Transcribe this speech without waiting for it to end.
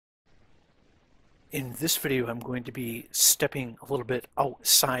In this video, I'm going to be stepping a little bit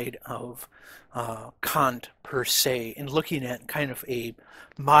outside of Kant per se and looking at kind of a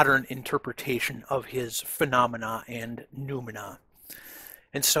modern interpretation of his phenomena and noumena.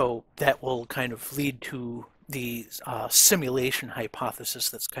 And so that will kind of lead to the simulation hypothesis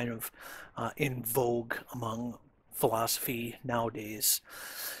that's kind of in vogue among philosophy nowadays.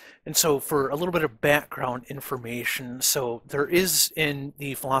 And so for a little bit of background information, so there is in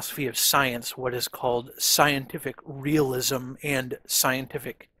the philosophy of science what is called scientific realism and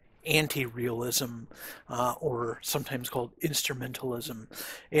scientific anti-realism, or sometimes called instrumentalism.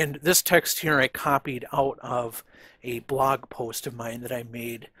 And this text here I copied out of a blog post of mine that I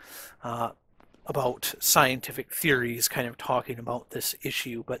made about scientific theories, kind of talking about this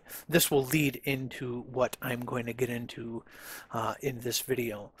issue, but this will lead into what I'm going to get into in this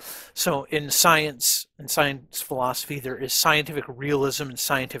video. So in science philosophy, there is scientific realism and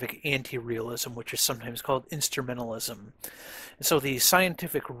scientific anti-realism, which is sometimes called instrumentalism. And so the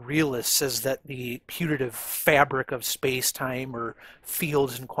scientific realist says that the putative fabric of space-time or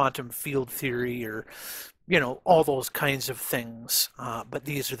fields in quantum field theory, or all those kinds of things, but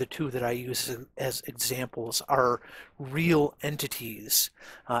these are the two that I use as examples, are real entities.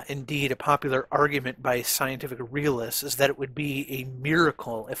 Indeed, a popular argument by scientific realists is that it would be a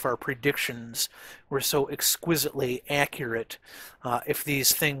miracle if our predictions were so exquisitely accurate, if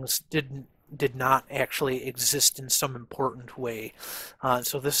these things did not actually exist in some important way.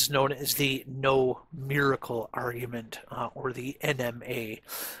 So this is known as the no miracle argument, or the NMA.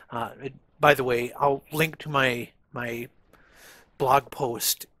 By the way, I'll link to my blog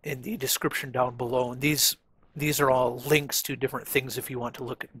post in the description down below. And these are all links to different things if you want to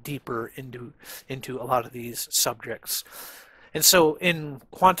look deeper into a lot of these subjects. And so in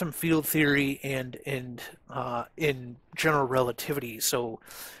quantum field theory and in general relativity, so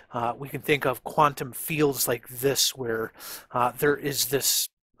we can think of quantum fields like this, where there is this,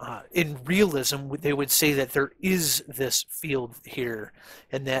 in realism, they would say that there is this field here,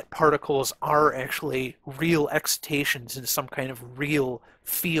 and that particles are actually real excitations in some kind of real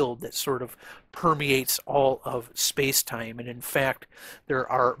field that sort of permeates all of space-time. And in fact, there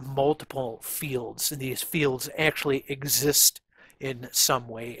are multiple fields, and these fields actually exist in some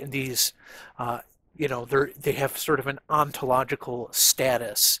way. And these, they have sort of an ontological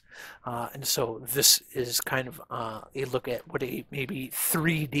status. And so this is kind of a look at what a maybe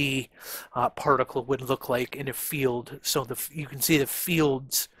 3D particle would look like in a field. So you can see the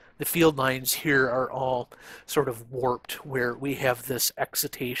field lines here are all sort of warped, where we have this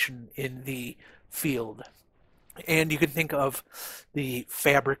excitation in the field. And you can think of the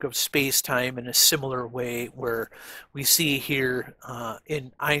fabric of space-time in a similar way, where we see here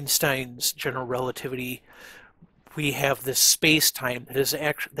in Einstein's general relativity, we have this space-time that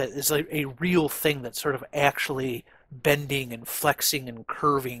is a real thing that's sort of actually bending and flexing and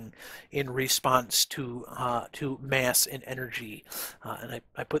curving in response to mass and energy. And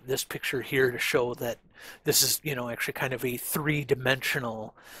I put this picture here to show that this is, actually kind of a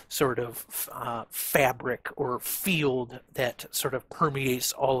three-dimensional sort of fabric or field that sort of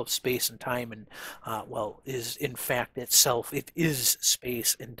permeates all of space and time, and is in fact itself, it is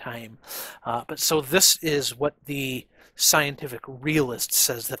space and time. But so this is what the scientific realist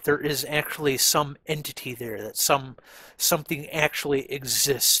says, that there is actually some entity there, that something actually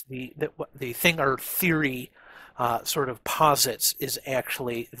exists. The thing our theory sort of posits is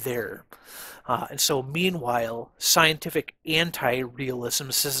actually there. And so meanwhile, scientific anti-realism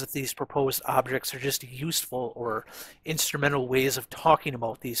says that these proposed objects are just useful or instrumental ways of talking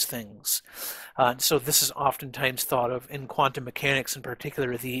about these things. And so this is oftentimes thought of in quantum mechanics, in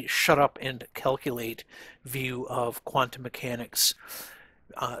particular the shut up and calculate view of quantum mechanics.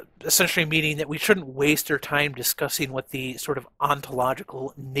 Essentially meaning that we shouldn't waste our time discussing what the sort of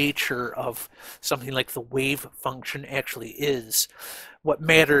ontological nature of something like the wave function actually is. What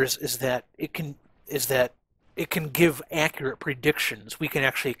matters is that it can give accurate predictions. We can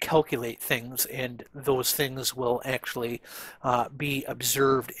actually calculate things, and those things will actually be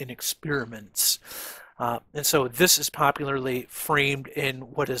observed in experiments. And so this is popularly framed in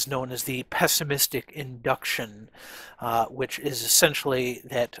what is known as the pessimistic induction, which is essentially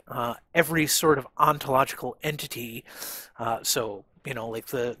that every sort of ontological entity, like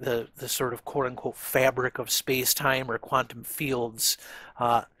the sort of quote-unquote fabric of space-time or quantum fields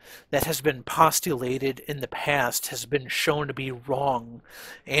that has been postulated in the past has been shown to be wrong,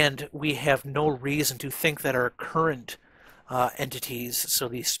 and we have no reason to think that our current entities. So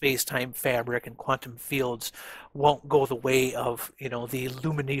the space-time fabric and quantum fields won't go the way of, the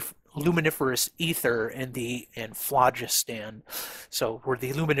luminiferous ether and phlogiston. So where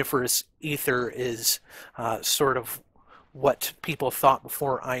the luminiferous ether is sort of what people thought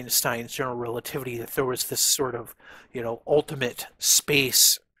before Einstein's general relativity, that there was this sort of, ultimate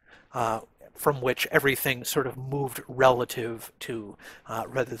space from which everything sort of moved relative to,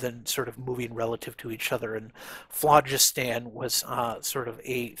 rather than sort of moving relative to each other. And phlogiston was sort of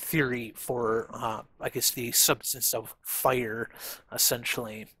a theory for, I guess, the substance of fire,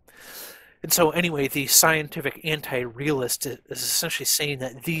 essentially. And so anyway, the scientific anti-realist is essentially saying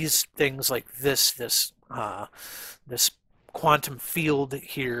that these things like this quantum field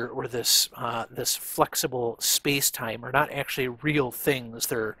here, or this flexible space-time, are not actually real things.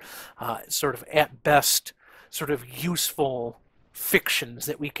 They're sort of at best sort of useful fictions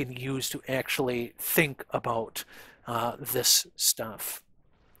that we can use to actually think about this stuff.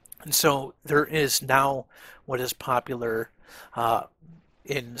 And so there is now what is popular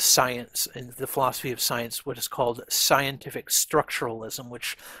in science, in the philosophy of science, what is called scientific structuralism,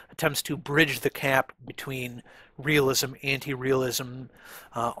 which attempts to bridge the gap between realism, anti-realism,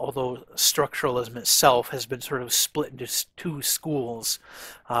 although structuralism itself has been sort of split into two schools,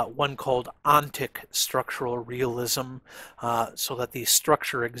 one called ontic structural realism, so that the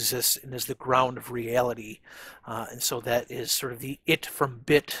structure exists and is the ground of reality. And so that is sort of the it from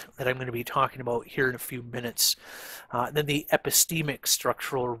bit that I'm going to be talking about here in a few minutes. Then the epistemic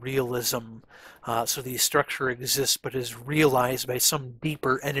structural realism, so the structure exists but is realized by some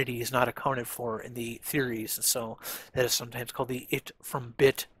deeper entities not accounted for in the theories. And so that is sometimes called the it from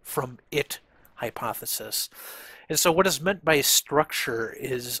bit from it hypothesis. And so what is meant by structure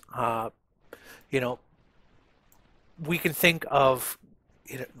is, we can think of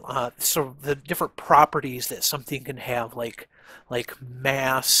sort of the different properties that something can have, like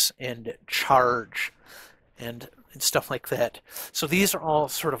mass and charge and stuff like that. So these are all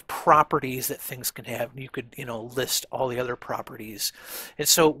sort of properties that things can have. You could, list all the other properties. And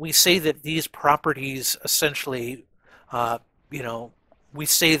so we say that these properties essentially, we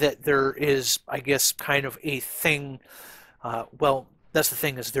say that there is, I guess, kind of a thing. Well, that's the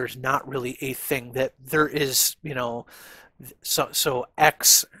thing, is there's not really a thing. That there is, so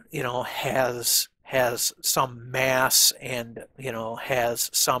X, has some mass and, has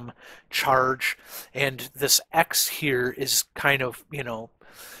some charge, and this X here is kind of,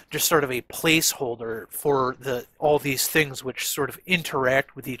 just sort of a placeholder for all these things which sort of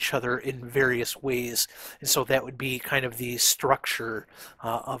interact with each other in various ways. And so that would be kind of the structure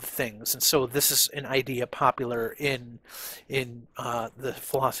of things. And so this is an idea popular in the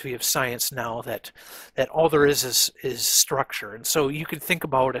philosophy of science now, that all there is structure. And so you can think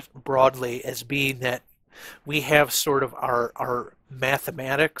about it broadly as being that we have sort of our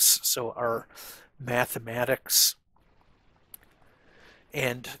mathematics, so our mathematics,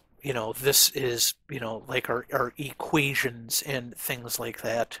 and this is like our equations and things like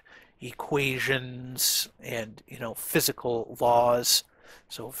that, equations and physical laws,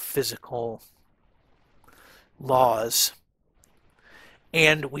 so physical laws.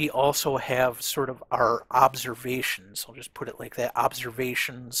 And we also have sort of our observations, I'll just put it like that,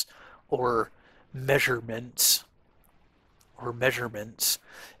 observations or measurements.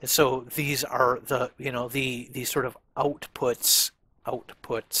 And so these are the sort of outputs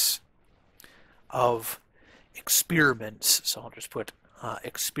of experiments. So I'll just put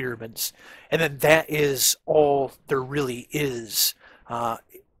experiments, and then that is all there really is,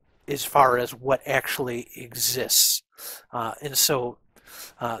 as far as what actually exists. And so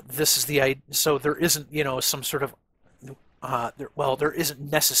this is the idea. So there isn't some sort of there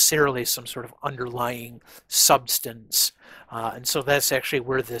isn't necessarily some sort of underlying substance, and so that's actually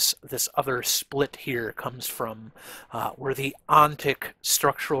where this other split here comes from, where the ontic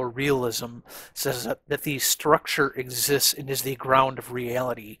structural realism says that the structure exists and is the ground of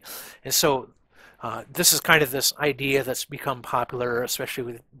reality. And so this is kind of this idea that's become popular, especially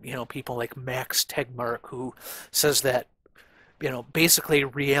with people like Max Tegmark, who says that basically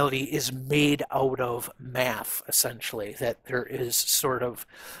reality is made out of math, essentially, that there is sort of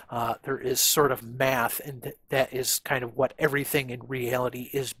math, and that is kind of what everything in reality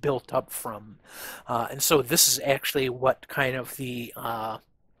is built up from. And so this is actually what kind of the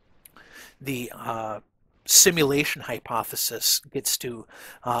simulation hypothesis gets to,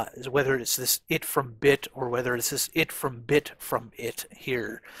 is whether it's this it from bit or whether it's this it from bit from it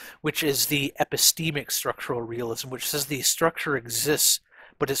here, which is the epistemic structural realism, which says the structure exists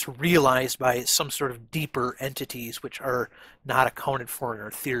but it's realized by some sort of deeper entities which are not accounted for in our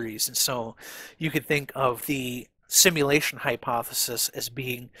theories. And so you could think of the simulation hypothesis as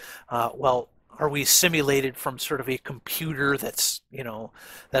being, well, are we simulated from sort of a computer that's,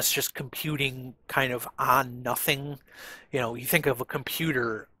 that's just computing kind of on nothing? You think of a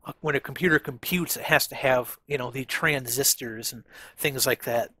computer, when a computer computes, it has to have, the transistors and things like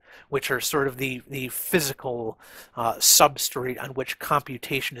that, which are sort of the physical substrate on which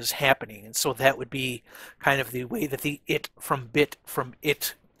computation is happening. And so that would be kind of the way that the it from bit from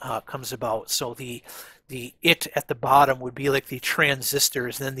it comes about. So the it at the bottom would be like the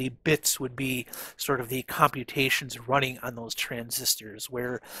transistors, and then the bits would be sort of the computations running on those transistors,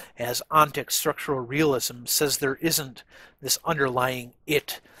 whereas ontic structural realism says there isn't this underlying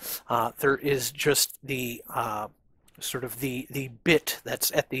it. There is just the sort of the bit that's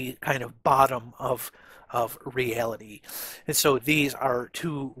at the kind of bottom of reality. And so these are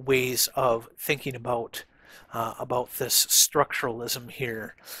two ways of thinking about this structuralism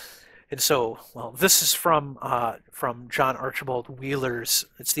here. And so, well, this is from John Archibald Wheeler's.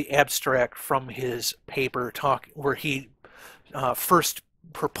 It's the abstract from his paper where he first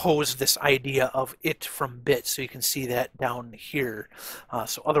proposed this idea of it from bit. So you can see that down here.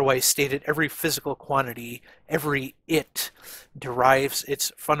 So otherwise stated, every physical quantity, every it, derives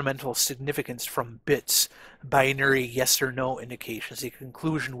its fundamental significance from bits, binary yes or no indications, a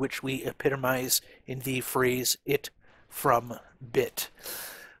conclusion which we epitomize in the phrase it from bit.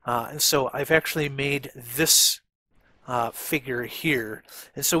 And so I've actually made this figure here.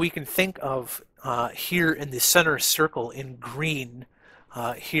 And so we can think of here in the center circle in green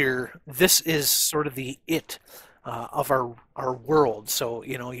here, this is sort of the it of our world. So,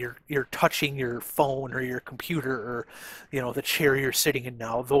 you're touching your phone or your computer or, the chair you're sitting in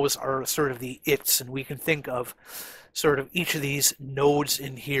now. Those are sort of the its, and we can think of sort of each of these nodes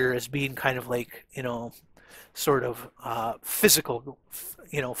in here as being kind of like, sort of physical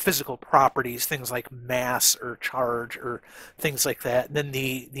properties, things like mass or charge or things like that. And then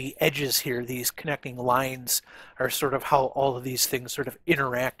the edges here, these connecting lines, are sort of how all of these things sort of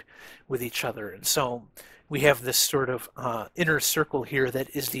interact with each other. And so we have this sort of inner circle here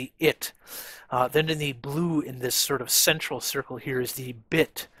that is the it. Then in the blue, in this sort of central circle here, is the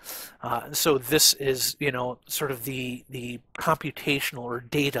bit. And so this is, sort of the computational or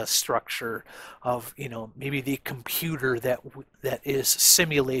data structure of, maybe the computer that is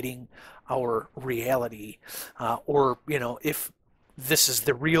simulating our reality. Or, if this is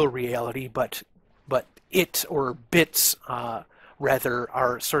the real reality, but it or bits rather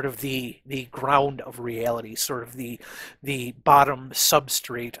are sort of the ground of reality, sort of the bottom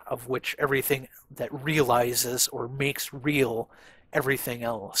substrate of which everything that realizes or makes real everything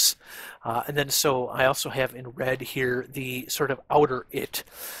else. And then so I also have in red here the sort of outer it.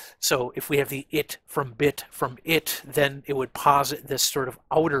 So if we have the it from bit from it, then it would posit this sort of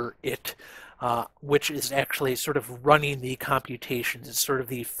outer it, which is actually sort of running the computations. It's sort of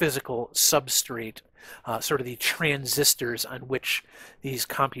the physical substrate, sort of the transistors on which these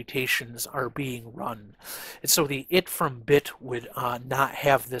computations are being run. And so the it from bit would not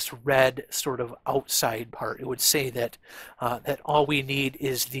have this red sort of outside part. It would say that that all we need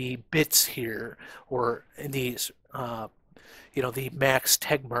is the bits here, or in these the Max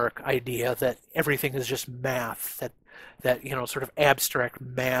Tegmark idea that everything is just math, that sort of abstract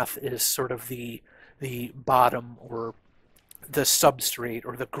math is sort of the bottom or the substrate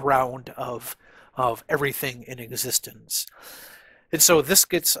or the ground of everything in existence. And so this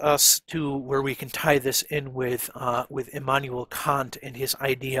gets us to where we can tie this in with Immanuel Kant and his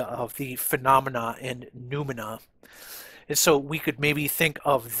idea of the phenomena and noumena. And so we could maybe think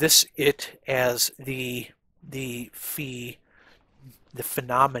of this it as the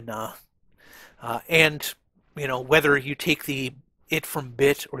phenomena, and whether you take the it from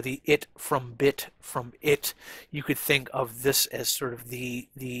bit or the it from bit from it, you could think of this as sort of the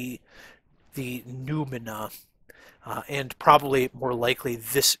noumena, and probably more likely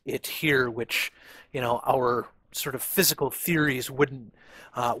this it here, which our sort of physical theories wouldn't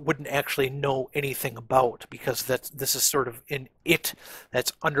actually know anything about, because this is sort of an it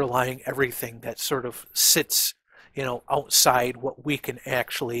that's underlying everything, that sort of sits outside what we can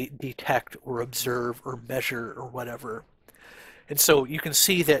actually detect or observe or measure or whatever. And so you can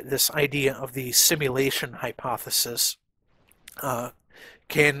see that this idea of the simulation hypothesis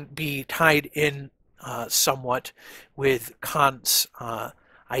can be tied in somewhat with Kant's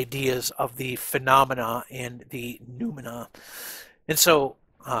ideas of the phenomena and the noumena. And so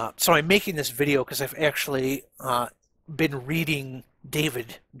I'm making this video because I've actually been reading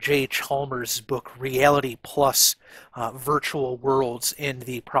David J. Chalmers' book, Reality Plus Virtual Worlds and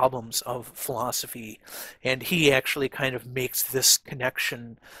the Problems of Philosophy. And he actually kind of makes this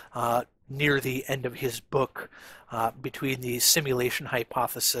connection near the end of his book, between the simulation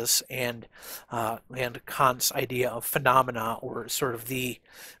hypothesis and Kant's idea of phenomena, or sort of the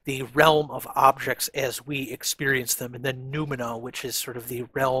realm of objects as we experience them, and then noumena, which is sort of the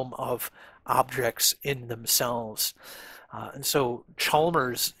realm of objects in themselves. And so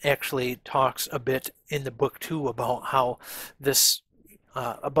Chalmers actually talks a bit in the book too about how this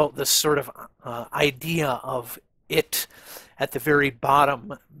about this sort of idea of it at the very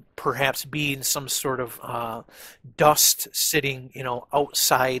bottom perhaps being some sort of dust sitting,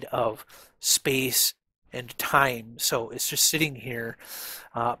 outside of space and time. So it's just sitting here,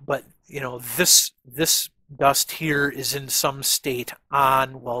 but this dust here is in some state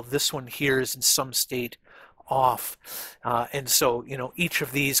on, while this one here is in some state off. And so, each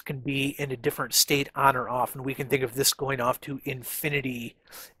of these can be in a different state on or off, and we can think of this going off to infinity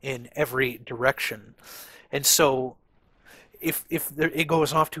in every direction. And so if it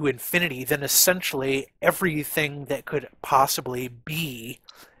goes off to infinity, then essentially everything that could possibly be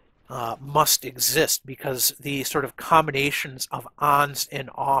must exist, because the sort of combinations of ons and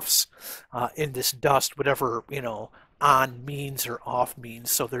offs in this dust, whatever, on means or off means,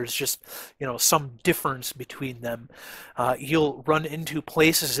 so there's just, some difference between them. You'll run into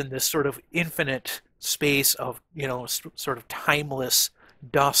places in this sort of infinite space of, sort of timeless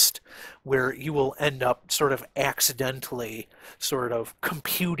dust, where you will end up sort of accidentally sort of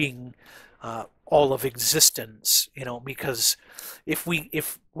computing all of existence, because if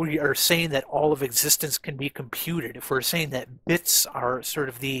we are saying that all of existence can be computed, if we're saying that bits are sort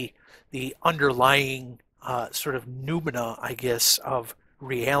of the underlying sort of noumena, I guess, of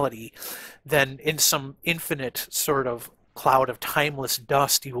reality, then in some infinite sort of cloud of timeless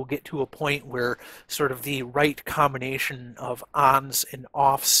dust, you will get to a point where sort of the right combination of ons and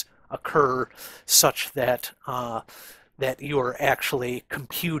offs occur, such that that you are actually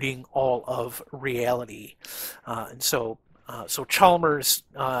computing all of reality. And so Chalmers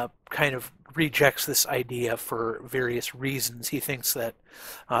kind of rejects this idea for various reasons. He thinks that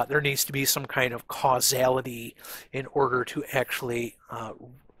there needs to be some kind of causality in order to actually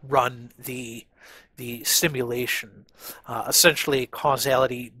run the simulation. Essentially,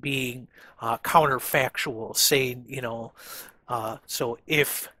 causality being counterfactual, saying, so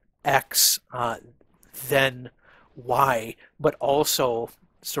if X, then Y, but also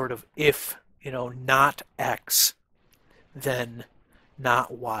sort of if, not X, then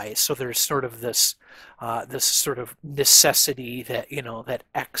not Y. So there's sort of this sort of necessity that that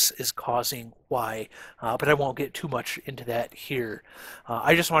X is causing Y, but I won't get too much into that here.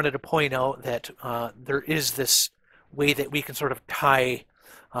 I just wanted to point out that there is this way that we can sort of tie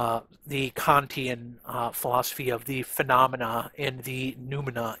the Kantian philosophy of the phenomena and the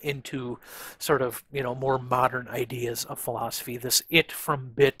noumena into sort of more modern ideas of philosophy, this it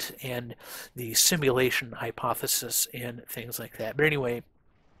from bit and the simulation hypothesis and things like that. But anyway,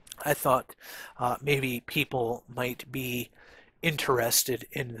 I thought maybe people might be interested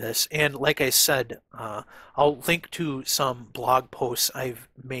in this, and like I said, I'll link to some blog posts I've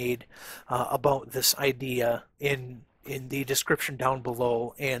made about this idea in the description down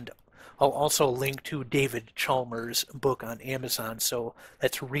below, and I'll also link to David Chalmers' book on Amazon. So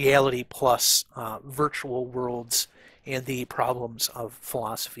that's Reality Plus, Virtual Worlds and the Problems of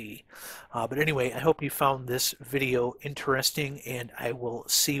Philosophy. But anyway, I hope you found this video interesting, and I will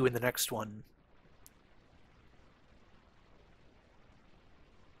see you in the next one.